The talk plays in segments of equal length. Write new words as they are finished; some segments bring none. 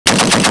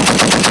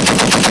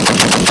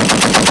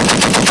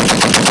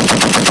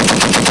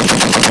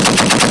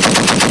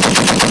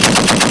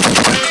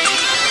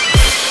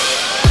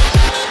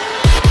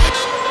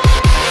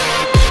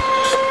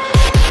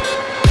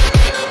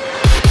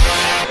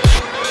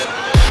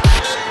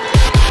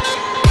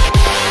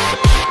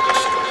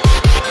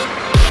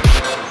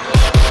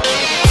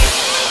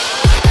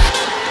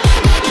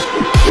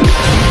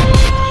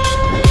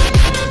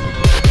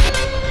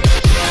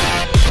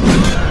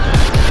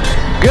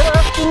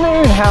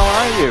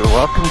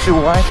welcome to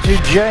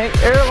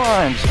Y2J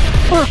Airlines.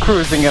 We're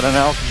cruising at an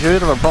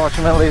altitude of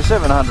approximately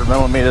 700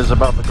 millimeters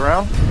above the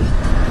ground.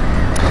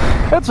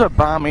 It's a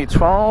balmy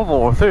 12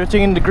 or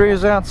 13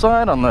 degrees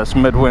outside on this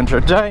midwinter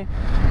day.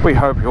 We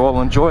hope you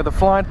all enjoy the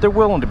flight. There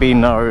will be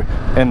no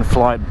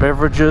in-flight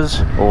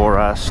beverages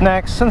or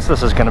snacks, since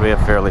this is going to be a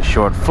fairly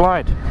short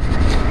flight.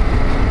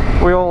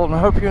 We all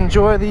hope you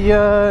enjoy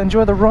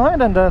the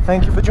ride, and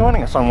thank you for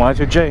joining us on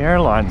Y2J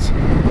Airlines.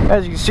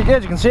 As you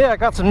can see, I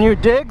got some new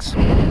digs.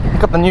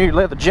 Got the new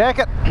leather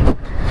jacket.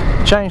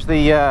 Changed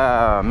the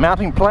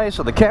mounting place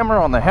of the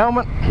camera on the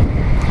helmet.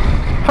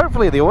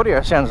 Hopefully the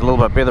audio sounds a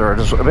little bit better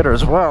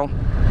as well.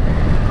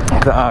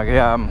 Made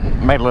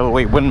a little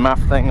wee wind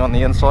muff thing on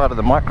the inside of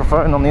the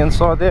microphone on the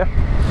inside there.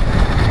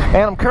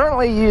 And I'm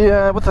currently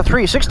with the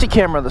 360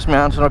 camera this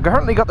mountain. I've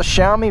currently got the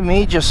Xiaomi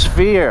Mijia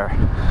Sphere.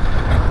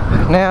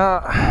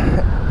 Now,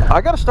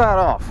 I got to start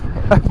off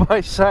by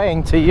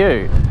saying to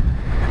you,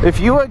 if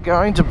you are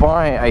going to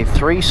buy a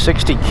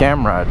 360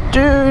 camera,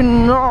 do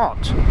not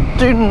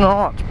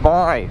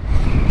buy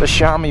the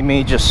Xiaomi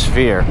Mijia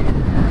Sphere.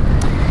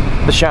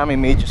 The Xiaomi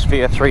Mijia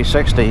Sphere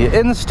 360.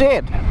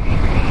 Instead,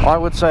 I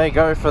would say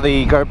go for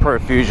the GoPro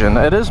Fusion.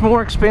 It is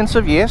more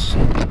expensive, yes.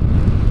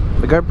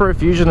 The GoPro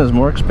Fusion is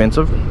more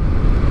expensive.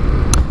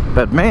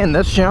 But man,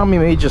 this Xiaomi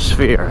Mijia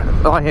Sphere,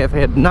 I have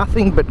had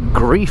nothing but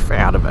grief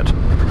out of it.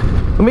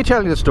 Let me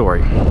tell you the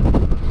story.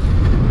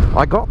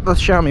 I got the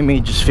Xiaomi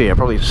Mijia Sphere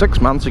probably 6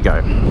 months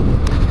ago,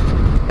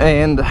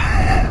 and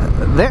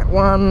that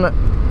one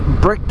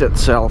bricked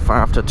itself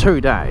after 2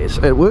 days.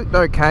 It worked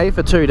okay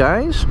for 2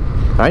 days.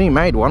 I only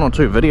made 1 or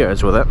 2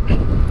 videos with it,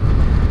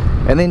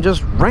 and then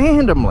just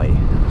randomly,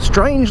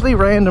 strangely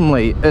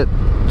randomly, it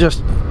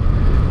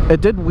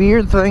did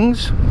weird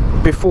things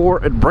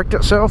before it bricked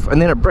itself,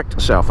 and then it bricked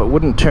itself. It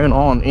wouldn't turn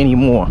on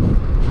anymore.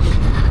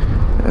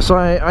 So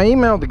I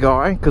emailed the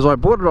guy, because I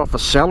bought it off a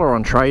seller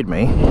on Trade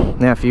Me.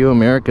 Now for you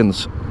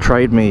Americans,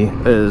 Trade Me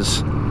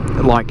is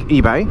like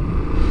eBay.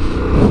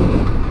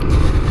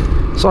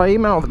 So I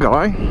emailed the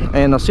guy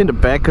and I sent it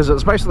back, because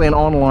it's basically an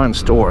online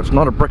store. It's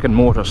not a brick and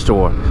mortar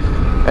store.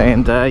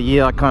 And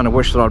yeah, I kind of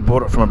wish that I'd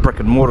bought it from a brick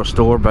and mortar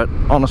store, but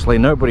honestly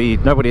nobody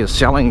is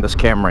selling this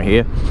camera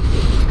here.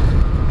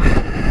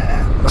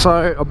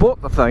 So I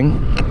bought the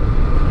thing,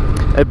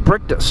 it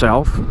bricked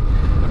itself,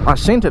 I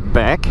sent it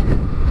back,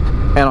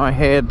 and I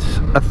had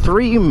a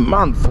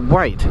 3-month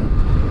wait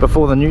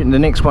before the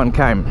next one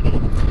came.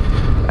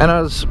 And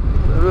I was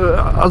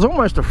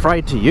almost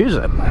afraid to use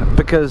it,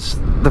 because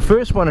the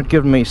first one had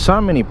given me so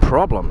many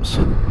problems.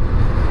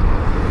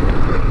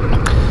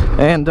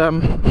 And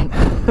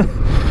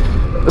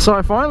so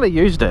I finally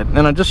used it,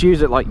 and I just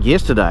used it like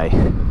yesterday.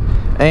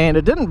 And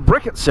it didn't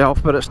brick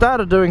itself, but it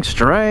started doing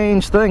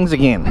strange things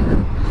again.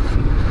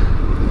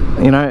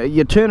 You know,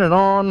 you turn it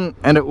on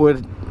and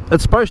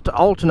it's supposed to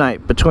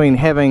alternate between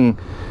having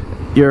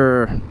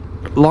your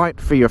light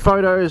for your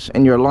photos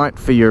and your light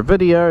for your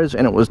videos,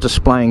 and it was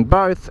displaying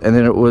both, and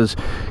then it was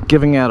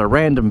giving out a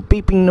random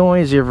beeping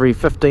noise every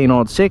 15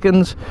 odd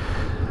seconds.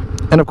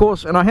 And of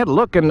course, and I had a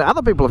look, and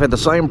other people have had the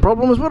same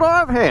problem as what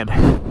I've had.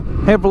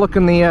 Have a look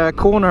in the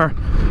corner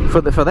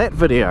for that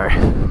video.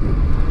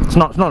 It's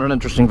not an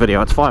interesting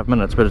video, it's 5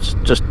 minutes, but it's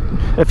just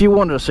if you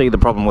wanted to see the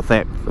problem with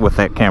that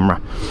camera.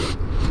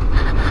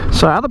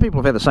 So other people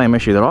have had the same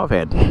issue that I've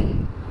had.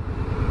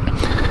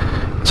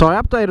 So I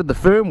updated the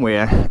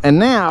firmware, and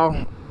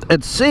now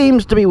it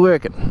seems to be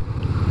working.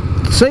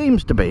 It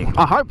seems to be.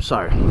 I hope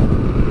so.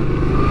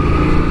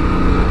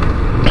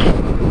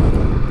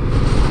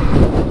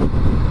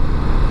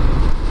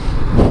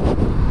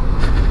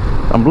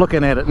 I'm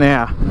looking at it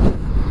now.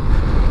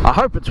 I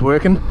hope it's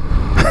working.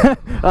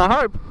 I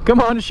hope.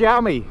 Come on,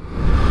 Xiaomi.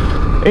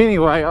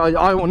 Anyway,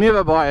 I will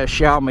never buy a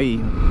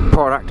Xiaomi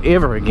product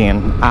ever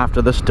again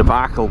after this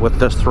debacle with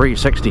this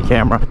 360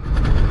 camera.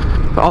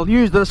 I'll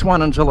use this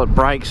one until it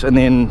breaks, and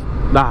then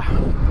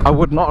I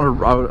would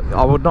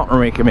not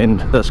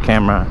recommend this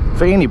camera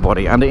for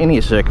anybody under any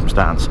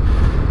circumstance.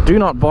 Do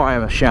not buy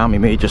a Xiaomi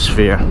Mijia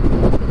Sphere.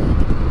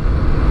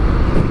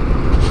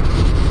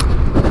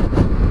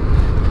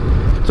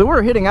 So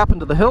we're heading up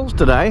into the hills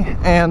today,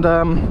 and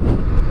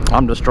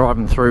I'm just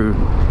driving through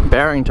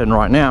Barrington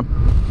right now.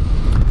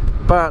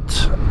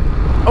 But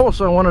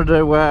also wanted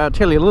to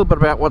tell you a little bit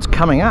about what's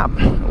coming up.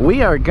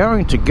 We are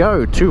going to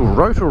go to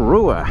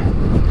Rotorua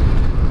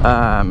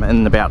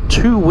in about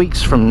 2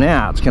 weeks from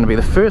now. It's going to be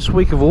the first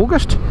week of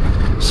August.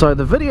 So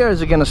the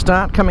videos are going to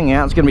start coming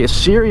out. It's going to be a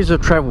series of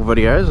travel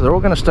videos. They're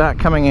all going to start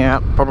coming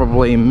out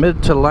probably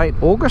mid to late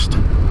August.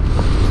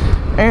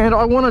 And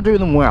I want to do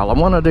them well. I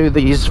want to do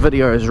these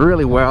videos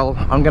really well.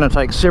 I'm going to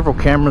take several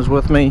cameras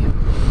with me.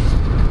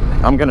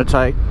 I'm going to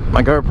take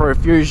my GoPro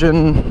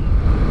Fusion,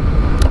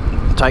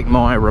 take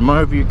my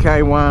Remoview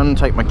K1,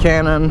 take my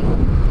Canon.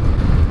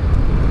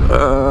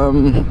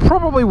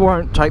 Probably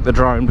won't take the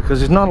drone, because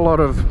there's not a lot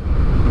of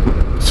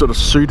sort of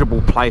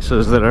suitable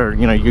places that are,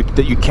 you know,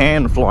 that you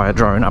can fly a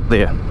drone up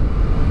there.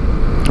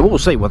 We'll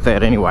see with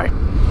that anyway.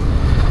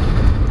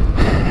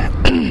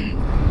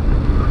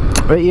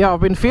 But yeah, I've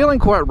been feeling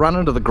quite run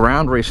into the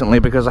ground recently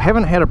because I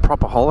haven't had a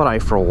proper holiday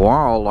for a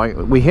while. Like,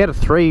 we had a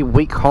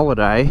 3-week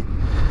holiday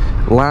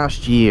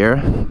last year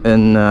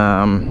in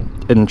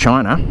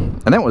China,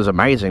 and that was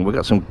amazing. We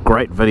got some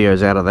great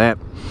videos out of that.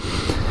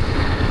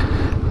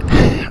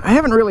 I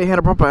haven't really had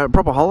a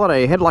proper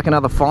holiday. I had like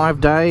another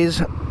 5 days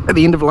at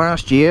the end of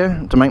last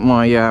year to make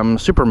my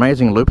super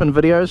amazing looping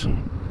videos,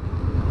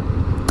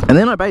 and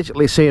then I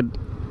basically said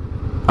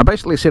at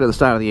the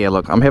start of the year,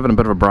 look, I'm having a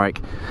bit of a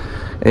break,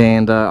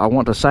 and I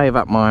want to save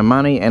up my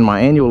money and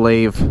my annual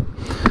leave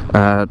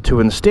to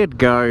instead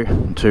go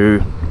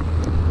to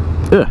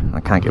I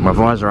can't get my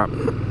visor up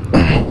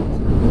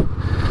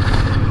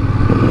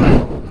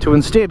to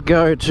instead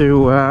go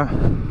to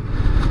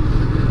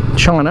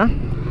China,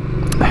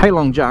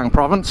 Heilongjiang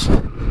province,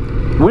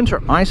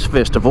 Winter Ice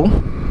Festival.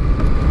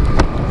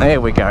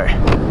 There we go.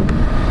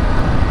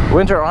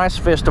 Winter Ice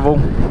Festival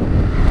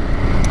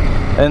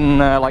in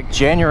like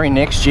January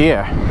next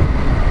year.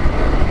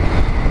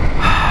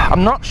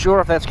 I'm not sure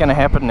if that's going to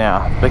happen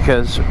now,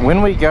 because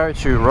when we go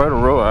to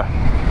Rotorua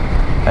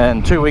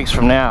in 2 weeks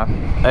from now,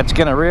 it's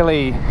going to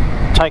really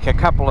take a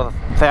couple of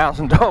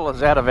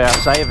 $1,000 out of our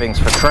savings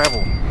for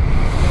travel.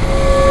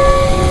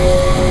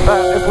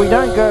 But if we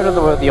don't go to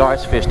the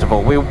ice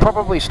festival, we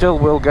probably still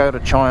will go to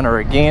China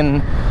again,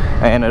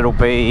 and it'll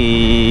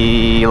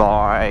be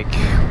like,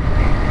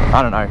 I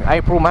don't know,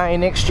 April, May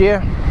next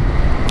year,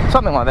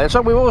 something like that.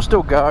 So we will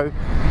still go,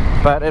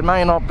 but it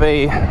may not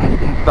be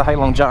the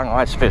Heilongjiang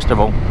Ice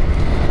Festival.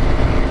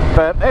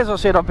 But as I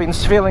said, I've been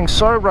feeling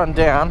so run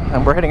down,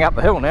 and we're heading up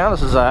the hill now.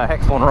 This is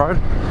Hackthorn Road.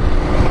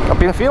 I've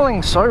been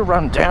feeling so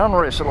run down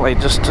recently.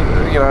 Just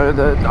you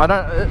know,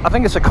 I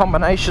think it's a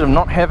combination of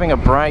not having a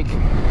break,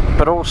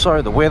 but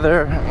also the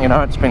weather. You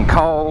know, it's been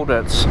cold.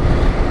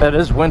 It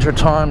is winter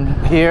time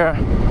here.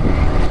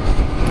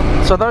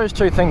 So those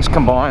two things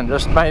combined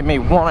just made me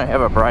want to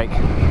have a break.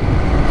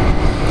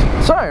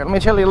 So let me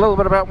tell you a little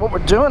bit about what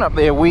we're doing up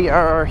there. We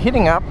are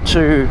heading up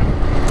to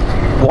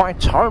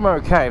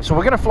Whakatane Cave. So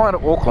we're going to fly to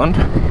Auckland,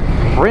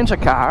 rent a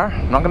car.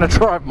 I'm not going to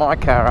drive my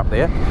car up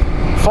there.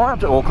 Fly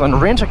up to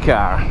Auckland, rent a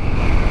car,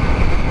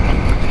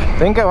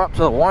 then go up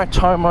to the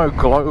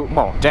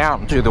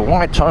down to the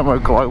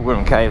Whakatane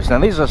glowworm caves. Now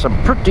these are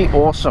some pretty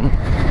awesome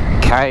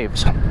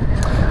caves.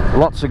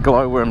 Lots of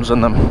glowworms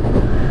in them.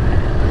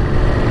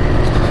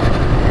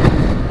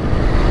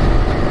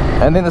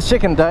 And then the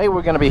second day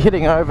we're going to be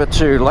heading over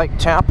to Lake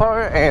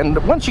Taupo,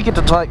 and once you get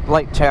to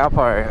Lake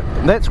Taupo,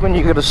 that's when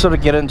you're going to sort of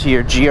get into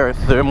your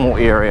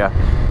geothermal area.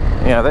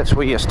 You know, that's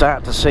where you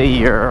start to see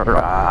your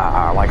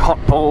like hot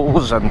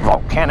pools and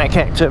volcanic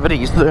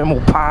activities, thermal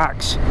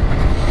parks.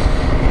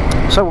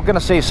 So we're going to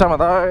see some of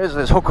those.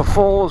 There's Huka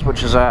Falls,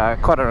 which is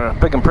quite a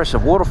big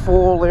impressive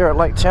waterfall there at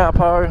Lake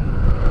Taupo.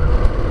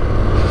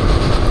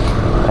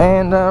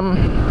 And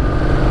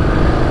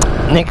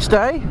next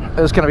day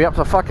is going to be up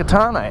to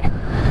Whakatane.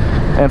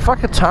 And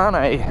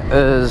Whakatane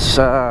is,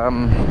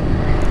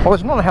 well,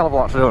 there's not a hell of a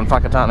lot to do in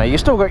Whakatane. You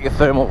still got your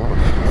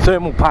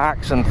thermal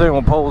parks and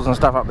thermal pools and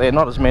stuff up there,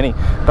 not as many.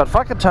 But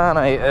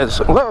Whakatane is,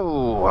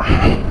 whoa!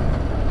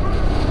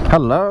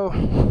 Hello!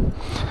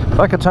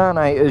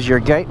 Whakatane is your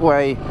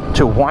gateway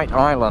to White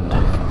Island.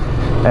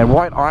 And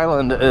White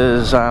Island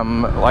is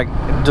like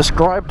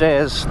described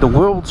as the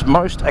world's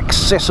most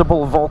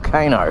accessible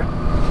volcano.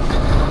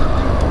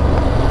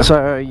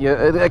 So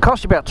it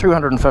costs you about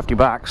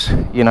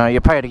 $250. You know,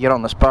 you pay to get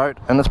on this boat,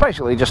 and it's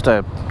basically just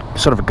a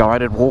sort of a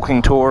guided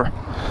walking tour.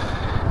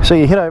 So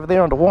you head over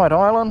there onto White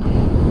Island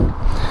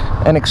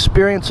and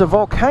experience a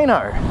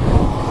volcano.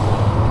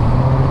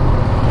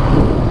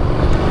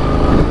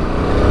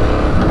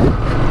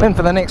 Then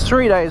for the next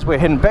 3 days we're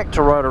heading back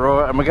to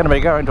Rotorua, and we're going to be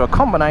going to a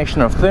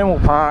combination of thermal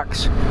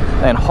parks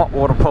and hot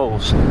water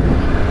pools.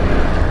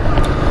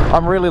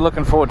 I'm really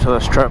looking forward to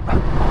this trip.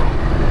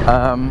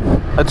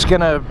 It's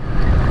gonna,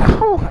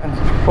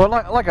 well,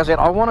 like I said,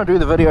 I want to do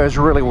the videos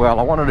really well.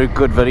 I want to do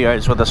good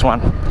videos with this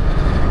one.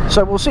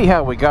 So we'll see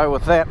how we go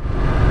with that.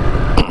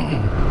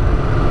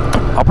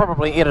 I'll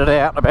probably edit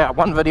out about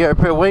 1 video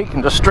per week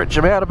and just stretch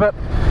them out a bit.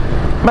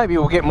 Maybe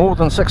we'll get more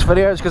than 6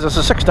 videos because it's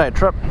a 6-day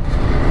trip.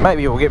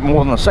 Maybe we'll get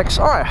more than 6.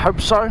 I hope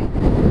so.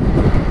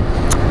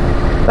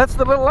 That's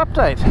the little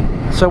update.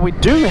 So we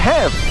do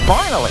have,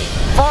 finally,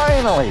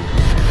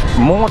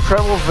 more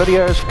travel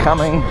videos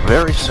coming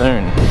very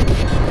soon.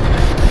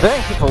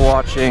 Thank you for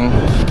watching.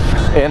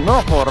 E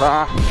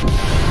nohora.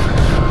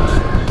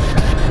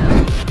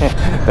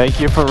 Thank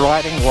you for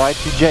riding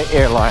Y2J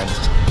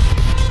Airlines.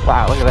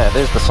 Wow, look at that.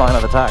 There's the sign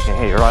of the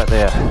Takahe right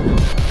there.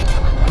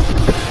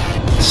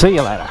 See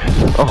you later.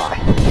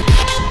 Bye-bye.